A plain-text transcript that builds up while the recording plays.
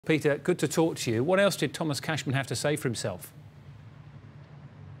Peter, good to talk to you. What else did Thomas Cashman have to say for himself?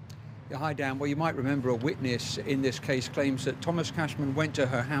 Yeah, hi, Dan. Well, you might remember a witness in this case claims that Thomas Cashman went to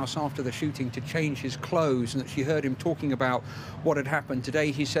her house after the shooting to change his clothes and that she heard him talking about what had happened.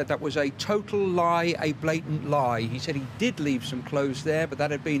 Today, he said that was a total lie, a blatant lie. He said he did leave some clothes there, but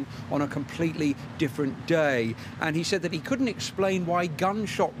that had been on a completely different day. And he said that he couldn't explain why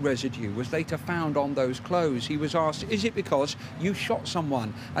gunshot residue was later found on those clothes. He was asked, is it because you shot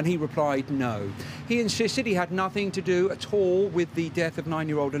someone? And he replied, no. He insisted he had nothing to do at all with the death of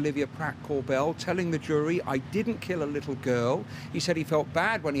 9-year-old Olivia Pratt-Korbel, telling the jury, I didn't kill a little girl. He said he felt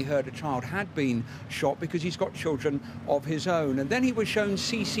bad when he heard a child had been shot because he's got children of his own. And then he was shown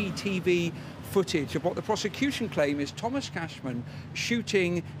CCTV footage of what the prosecution claim is Thomas Cashman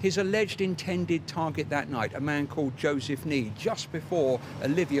shooting his alleged intended target that night, a man called Joseph Need, just before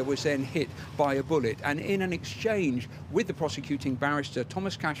Olivia was then hit by a bullet. And in an exchange with the prosecuting barrister,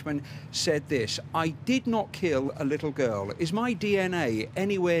 Thomas Cashman said this: I did not kill a little girl. Is my DNA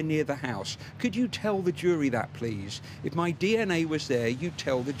anywhere near the house? Could you tell the jury that, please? If my DNA was there, you'd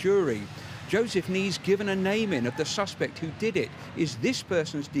tell the jury. Joseph Nee's given a name in of the suspect who did it. Is this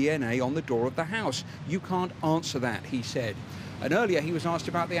person's DNA on the door of the house? You can't answer that, he said. And earlier he was asked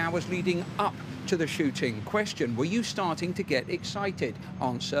about the hours leading up to the shooting. Question, were you starting to get excited?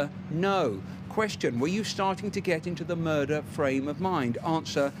 Answer, no. Question, were you starting to get into the murder frame of mind?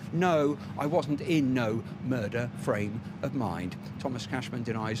 Answer, no, I wasn't in no murder frame of mind. Thomas Cashman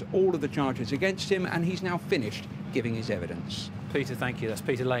denies all of the charges against him, and he's now finished giving his evidence. Peter, thank you. That's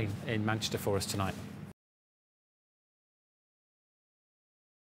Peter Lane in Manchester for us tonight.